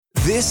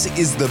This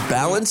is the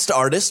Balanced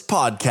Artist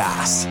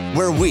Podcast,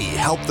 where we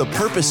help the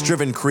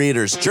purpose-driven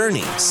creator's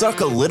journey suck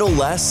a little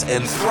less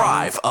and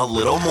thrive a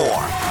little more.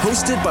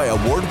 Hosted by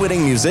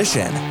award-winning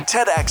musician,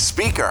 TEDx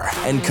speaker,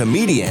 and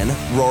comedian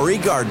Rory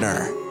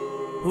Gardner.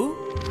 Who?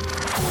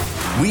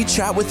 We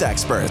chat with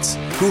experts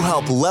who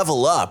help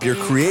level up your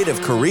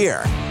creative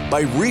career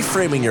by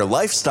reframing your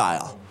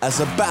lifestyle as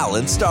a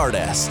balanced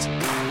artist.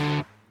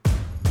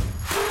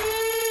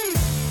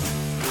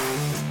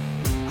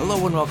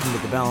 Hello and welcome to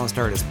the Balanced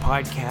Artist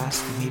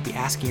Podcast. You may be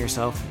asking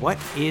yourself, what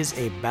is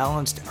a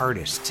balanced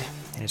artist?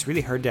 And it's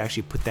really hard to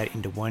actually put that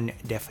into one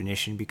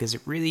definition because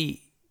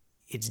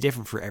it's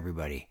different for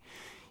everybody.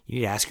 You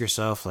need to ask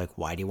yourself,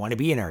 why do you want to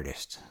be an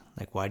artist?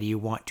 Why do you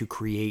want to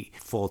create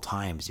full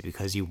time? Is it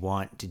because you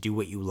want to do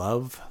what you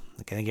love?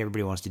 I think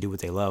everybody wants to do what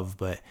they love,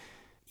 but,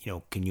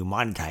 can you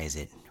monetize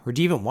it? Or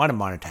do you even want to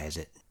monetize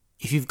it?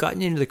 If you've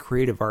gotten into the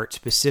creative art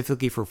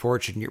specifically for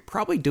fortune, you're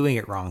probably doing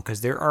it wrong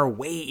because there are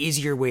way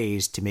easier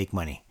ways to make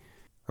money.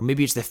 Or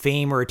maybe it's the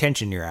fame or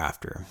attention you're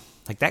after.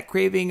 That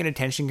craving and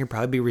attention can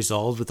probably be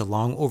resolved with a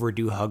long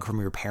overdue hug from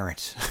your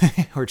parents.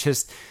 Or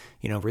just,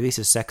 release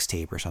a sex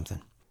tape or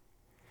something.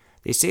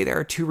 They say there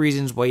are two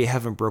reasons why you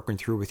haven't broken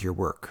through with your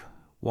work.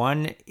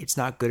 One, it's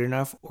not good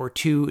enough, or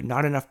two,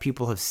 not enough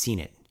people have seen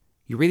it.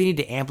 You really need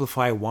to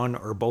amplify one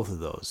or both of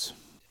those.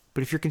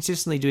 But if you're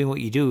consistently doing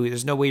what you do,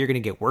 there's no way you're going to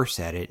get worse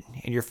at it,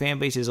 and your fan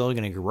base is only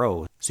going to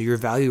grow, so your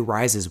value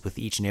rises with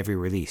each and every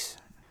release.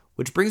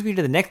 Which brings me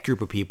to the next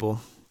group of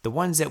people, the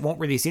ones that won't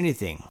release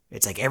anything.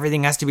 It's like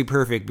everything has to be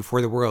perfect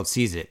before the world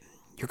sees it.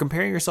 You're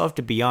comparing yourself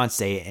to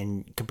Beyonce,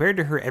 and compared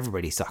to her,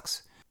 everybody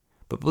sucks.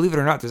 But believe it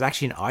or not, there's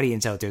actually an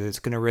audience out there that's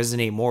going to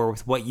resonate more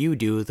with what you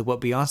do than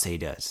what Beyonce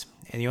does.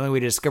 And the only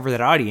way to discover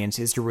that audience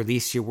is to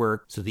release your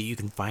work so that you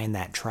can find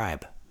that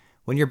tribe.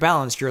 When you're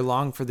balanced, you're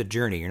along for the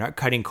journey. You're not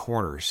cutting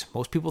corners.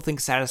 Most people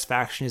think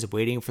satisfaction is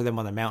waiting for them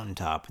on the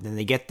mountaintop. And then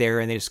they get there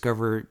and they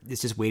discover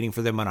it's just waiting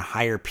for them on a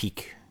higher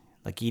peak.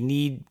 You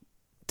need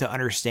to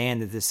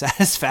understand that the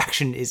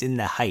satisfaction is in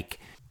the hike.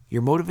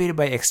 You're motivated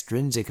by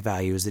extrinsic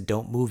values that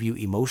don't move you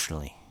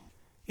emotionally.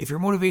 If your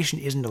motivation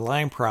isn't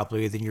aligned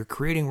properly, then you're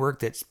creating work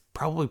that's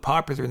probably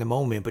popular in the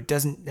moment, but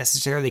doesn't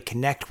necessarily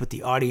connect with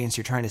the audience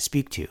you're trying to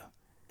speak to.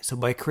 So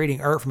by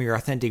creating art from your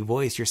authentic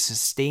voice, you're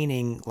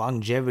sustaining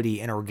longevity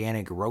and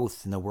organic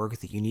growth in the work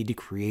that you need to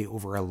create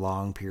over a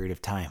long period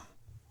of time.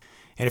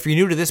 And if you're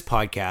new to this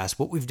podcast,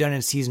 what we've done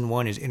in season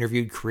 1 is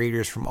interviewed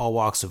creators from all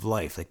walks of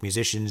life, like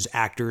musicians,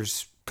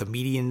 actors,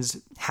 comedians,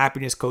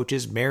 happiness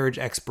coaches, marriage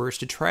experts,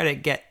 to try to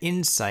get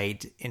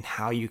insight in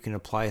how you can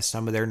apply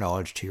some of their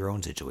knowledge to your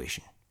own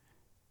situation.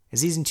 And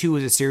season 2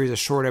 is a series of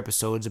short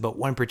episodes about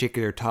one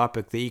particular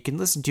topic that you can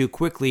listen to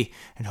quickly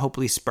and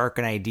hopefully spark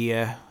an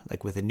idea,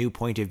 with a new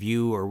point of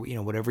view or,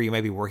 whatever you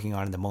might be working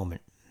on in the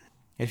moment.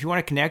 And if you want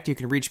to connect, you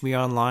can reach me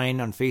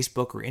online on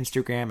Facebook or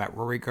Instagram at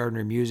Rory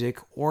Gardner Music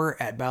or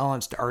at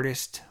Balanced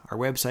Artist. Our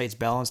website's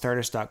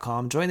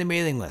balancedartist.com. Join the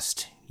mailing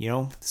list,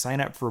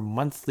 sign up for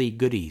monthly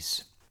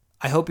goodies.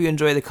 I hope you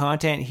enjoy the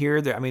content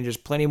here. There's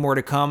plenty more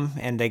to come,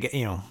 and I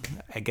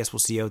guess we'll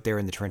see you out there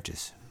in the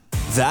trenches.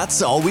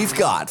 That's all we've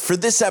got for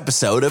this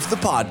episode of the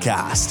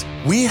podcast.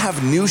 We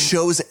have new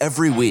shows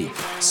every week,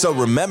 so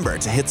remember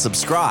to hit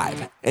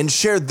subscribe and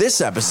share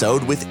this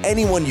episode with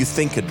anyone you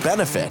think could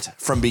benefit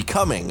from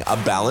becoming a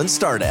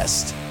balanced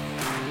artist.